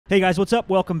Hey guys, what's up?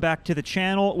 Welcome back to the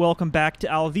channel. Welcome back to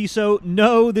Alviso.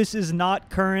 No, this is not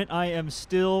current. I am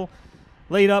still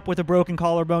laid up with a broken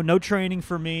collarbone. No training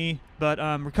for me, but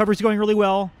recovery's going really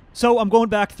well. So I'm going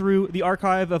back through the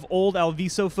archive of old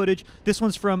Alviso footage. This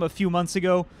one's from a few months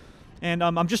ago, and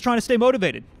I'm just trying to stay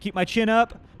motivated. Keep my chin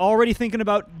up. Already thinking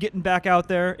about getting back out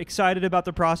there. Excited about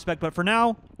the prospect, but for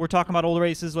now, we're talking about old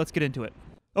races. Let's get into it.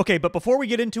 Okay, but before we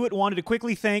get into it, wanted to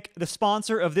quickly thank the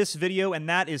sponsor of this video, and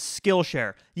that is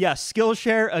Skillshare. Yes,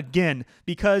 Skillshare again,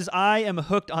 because I am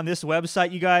hooked on this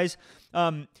website, you guys.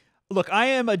 Look, I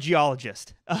am a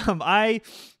geologist. I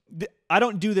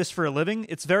don't do this for a living.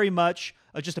 It's very much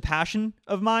just a passion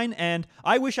of mine, and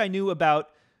I wish I knew about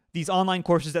these online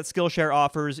courses that Skillshare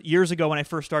offers years ago when I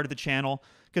first started the channel,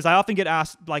 because I often get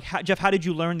asked, like, Jeff, how did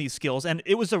you learn these skills? And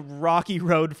it was a rocky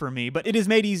road for me, but it is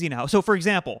made easy now. So, for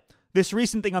example, this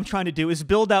recent thing I'm trying to do is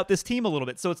build out this team a little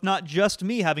bit, so it's not just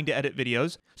me having to edit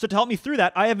videos. So to help me through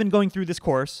that, I have been going through this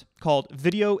course called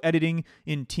Video Editing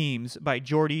in Teams by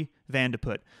Jordy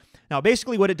Vandeput. Now,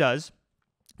 basically what it does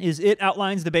is it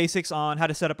outlines the basics on how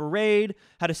to set up a RAID,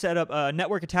 how to set up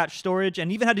network-attached storage, and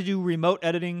even how to do remote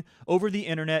editing over the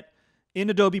internet in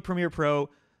Adobe Premiere Pro,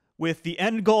 with the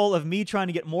end goal of me trying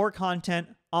to get more content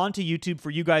onto YouTube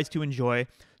for you guys to enjoy.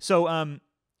 So,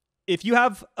 if you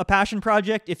have a passion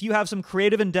project, if you have some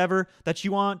creative endeavor that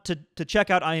you want to check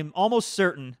out, I am almost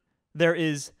certain there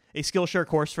is a Skillshare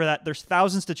course for that. There's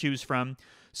thousands to choose from.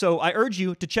 So I urge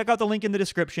you to check out the link in the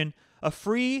description, a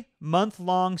free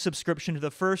month-long subscription to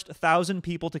the first 1,000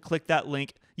 people to click that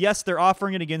link. Yes, they're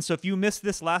offering it again. So if you missed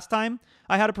this last time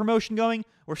I had a promotion going,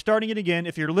 we're starting it again.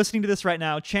 If you're listening to this right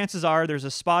now, chances are there's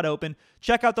a spot open.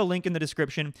 Check out the link in the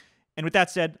description. And with that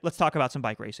said, let's talk about some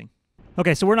bike racing.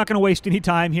 Okay, so we're not going to waste any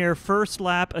time here. First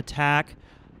lap attack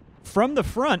from the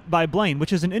front by Blaine,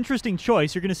 which is an interesting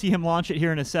choice. You're going to see him launch it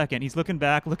here in a second. He's looking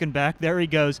back. There he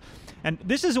goes. And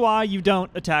this is why you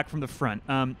don't attack from the front.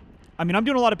 I mean, I'm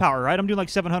doing a lot of power, right? I'm doing like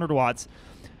 700 watts.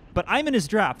 But I'm in his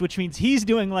draft, which means he's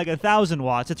doing like 1,000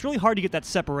 watts. It's really hard to get that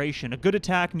separation. A good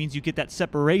attack means you get that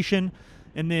separation,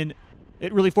 and then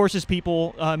it really forces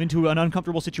people into an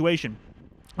uncomfortable situation.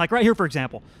 Like right here, for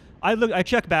example. I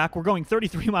check back, we're going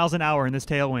 33 miles an hour in this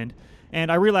tailwind,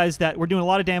 and I realize that we're doing a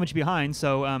lot of damage behind,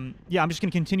 so yeah, I'm just going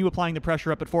to continue applying the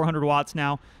pressure up at 400 watts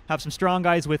now, have some strong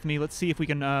guys with me. Let's see if we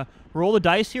can roll the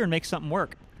dice here and make something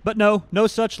work. But no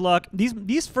such luck.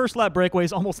 These first lap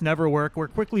breakaways almost never work. We're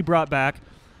quickly brought back.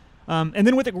 And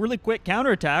then with a really quick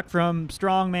counterattack from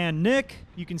strongman Nick,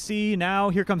 you can see now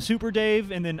here comes Super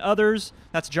Dave, and then others,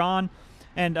 that's John.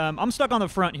 And I'm stuck on the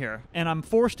front here, and I'm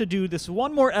forced to do this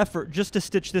one more effort just to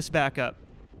stitch this back up,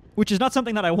 which is not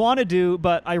something that I want to do,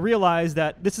 but I realize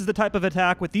that this is the type of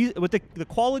attack with the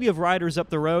quality of riders up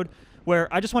the road where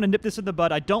I just want to nip this in the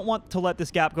bud. I don't want to let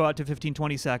this gap go out to 15,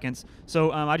 20 seconds.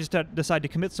 So I just decide to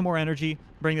commit some more energy,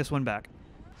 bring this one back.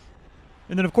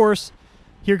 And then, of course,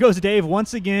 here goes Dave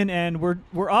once again, and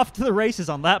we're off to the races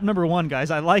on lap number 1, guys.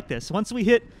 I like this. Once we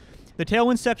hit the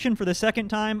tailwind section for the second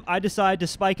time, I decide to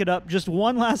spike it up just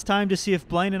one last time to see if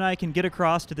Blaine and I can get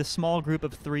across to this small group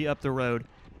of 3 up the road.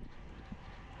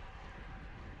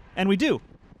 And we do.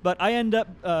 But I end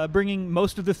up bringing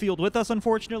most of the field with us,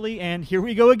 unfortunately, and here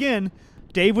we go again.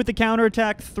 Dave with the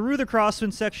counterattack through the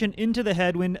crosswind section into the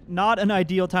headwind. Not an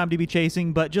ideal time to be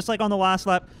chasing, but just like on the last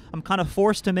lap, I'm kind of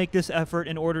forced to make this effort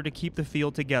in order to keep the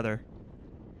field together.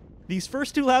 These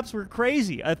first 2 laps were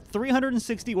crazy. At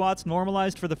 360 watts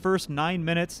normalized for the first 9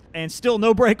 minutes, and still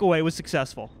no breakaway was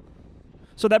successful.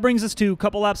 So that brings us to a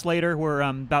couple laps later. We're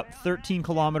about 13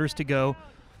 kilometers to go.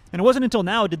 And it wasn't until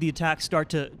now did the attack start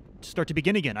to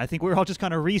begin again. I think we were all just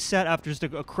kind of reset after just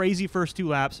a crazy first 2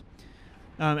 laps.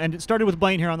 And it started with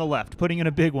Blaine here on the left, putting in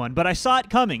a big one. But I saw it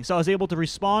coming, so I was able to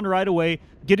respond right away,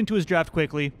 get into his draft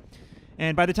quickly.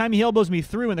 And by the time he elbows me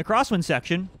through in the crosswind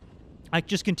section, I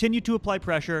just continued to apply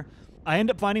pressure. I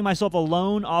end up finding myself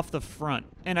alone off the front,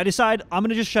 and I decide I'm going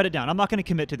to just shut it down. I'm not going to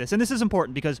commit to this. And this is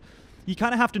important because you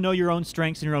kind of have to know your own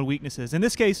strengths and your own weaknesses. In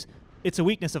this case, it's a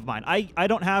weakness of mine. I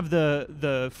don't have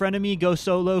the frenemy go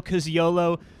solo, cause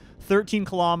YOLO,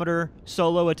 13-kilometer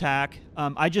solo attack.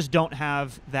 I just don't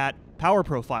have that power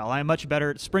profile. I am much better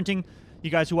at sprinting.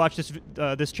 You guys who watch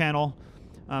this channel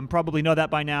probably know that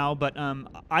by now, but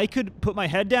I could put my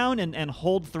head down and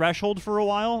hold threshold for a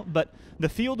while, but the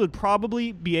field would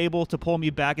probably be able to pull me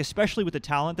back, especially with the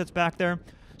talent that's back there.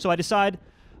 So I decide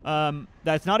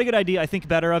that's not a good idea. I think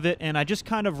better of it, and I just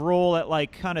kind of roll at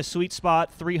like kind of sweet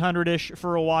spot 300-ish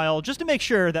for a while, just to make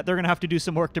sure that they're going to have to do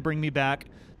some work to bring me back,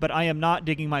 but I am not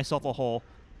digging myself a hole.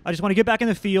 I just want to get back in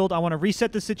the field. I want to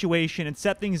reset the situation and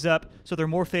set things up so they're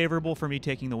more favorable for me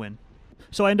taking the win.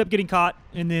 So I end up getting caught,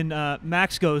 and then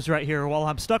Max goes right here while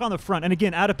I'm stuck on the front. And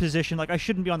again, out of position. Like, I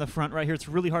shouldn't be on the front right here. It's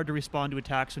really hard to respond to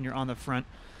attacks when you're on the front.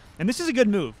 And this is a good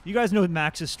move. You guys know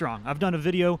Max is strong. I've done a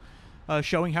video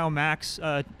showing how Max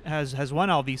has won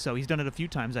Alviso. He's done it a few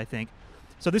times, I think.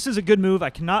 So this is a good move. I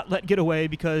cannot let get away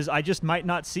because I just might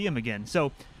not see him again.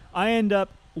 So I end up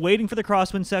waiting for the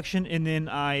crosswind section, and then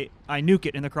I nuke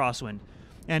it in the crosswind.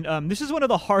 And this is one of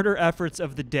the harder efforts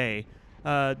of the day.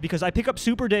 Because I pick up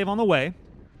Super Dave on the way,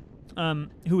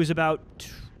 who is about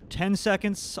 10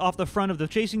 seconds off the front of the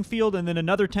chasing field, and then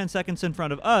another 10 seconds in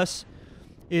front of us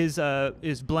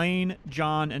is Blaine,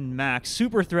 John, and Max.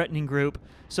 Super threatening group.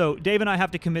 So Dave and I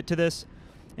have to commit to this,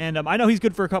 and I know he's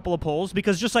good for a couple of poles,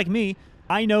 because just like me,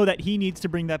 I know that he needs to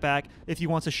bring that back if he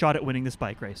wants a shot at winning this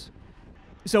bike race.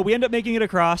 So we end up making it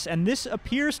across, and this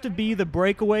appears to be the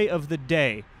breakaway of the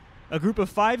day. A group of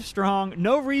 5 strong.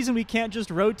 No reason we can't just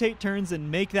rotate turns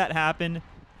and make that happen.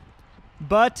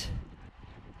 But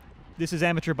this is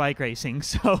amateur bike racing,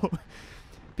 so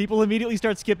people immediately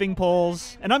start skipping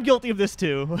poles. And I'm guilty of this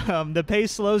too. The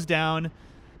pace slows down,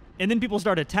 and then people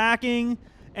start attacking.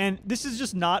 And this is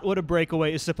just not what a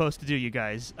breakaway is supposed to do, you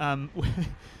guys.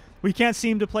 We can't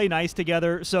seem to play nice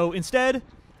together. So instead,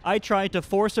 I try to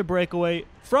force a breakaway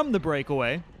from the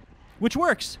breakaway, which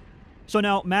works. So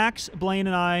now Max, Blaine,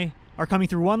 and I are coming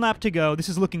through 1 lap to go. This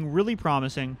is looking really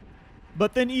promising.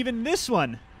 But then even this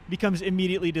one becomes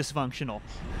immediately dysfunctional.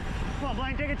 Come on,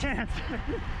 Blaine, take a chance.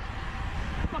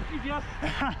 Fuck you, Jeff.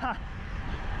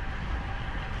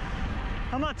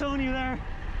 I'm not telling you there.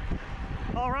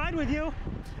 I'll ride with you.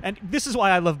 And this is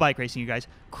why I love bike racing, you guys.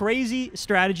 Crazy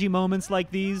strategy moments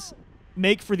like these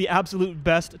make for the absolute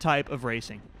best type of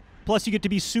racing. Plus, you get to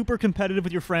be super competitive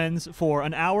with your friends for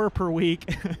an hour per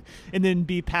week and then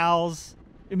be pals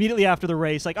immediately after the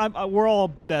race. Like, we're all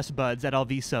best buds at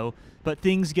Alviso, but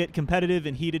things get competitive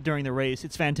and heated during the race.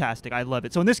 It's fantastic. I love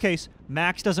it. So in this case,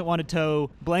 Max doesn't want to tow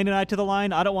Blaine and I to the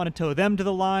line. I don't want to tow them to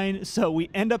the line. So we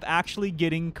end up actually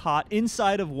getting caught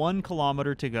inside of 1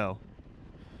 kilometer to go.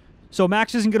 So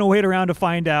Max isn't going to wait around to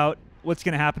find out what's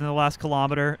going to happen in the last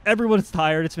kilometer. Everyone's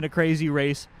tired. It's been a crazy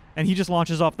race. And he just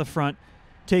launches off the front,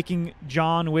 taking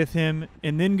John with him,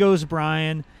 and then goes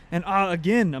Brian. And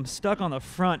again, I'm stuck on the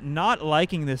front, not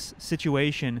liking this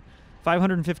situation.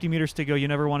 550 meters to go. You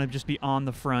never want to just be on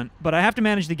the front. But I have to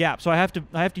manage the gap, so I have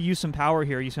to use some power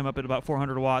here. Use him up at about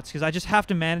 400 watts because I just have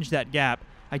to manage that gap.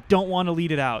 I don't want to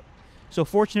lead it out. So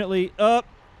fortunately,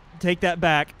 take that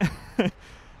back.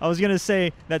 I was going to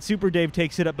say that Super Dave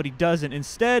takes it up, but he doesn't.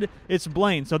 Instead, it's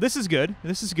Blaine. So this is good.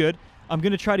 This is good. I'm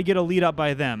going to try to get a lead up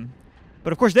by them.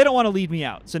 But, of course, they don't want to lead me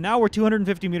out. So now we're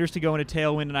 250 meters to go in a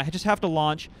tailwind, and I just have to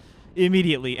launch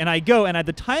immediately. And I go, and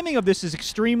the timing of this is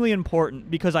extremely important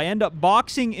because I end up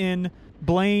boxing in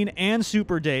Blaine and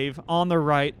Super Dave on the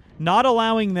right, not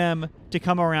allowing them to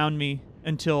come around me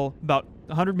until about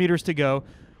 100 meters to go.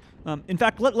 In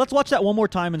fact, let's watch that one more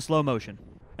time in slow motion.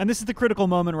 And this is the critical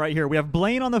moment right here. We have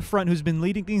Blaine on the front who's been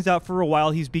leading things out for a while.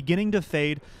 He's beginning to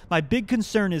fade. My big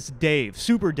concern is Dave,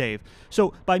 Super Dave.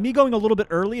 So by me going a little bit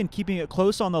early and keeping it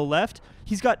close on the left,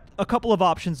 he's got a couple of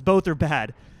options. Both are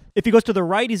bad. If he goes to the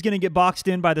right, he's going to get boxed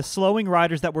in by the slowing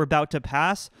riders that we're about to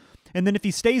pass. And then if he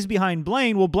stays behind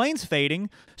Blaine, well, Blaine's fading.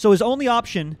 So his only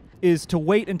option is to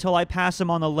wait until I pass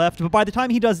him on the left. But by the time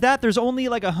he does that, there's only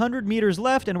like 100 meters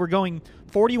left, and we're going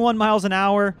 41 miles an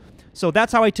hour. So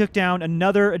that's how I took down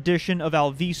another edition of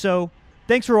Alviso.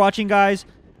 Thanks for watching, guys.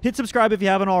 Hit subscribe if you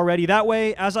haven't already. That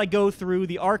way, as I go through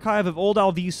the archive of old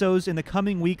Alvisos in the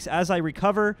coming weeks as I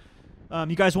recover,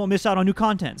 you guys won't miss out on new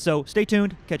content. So stay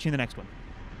tuned. Catch you in the next one.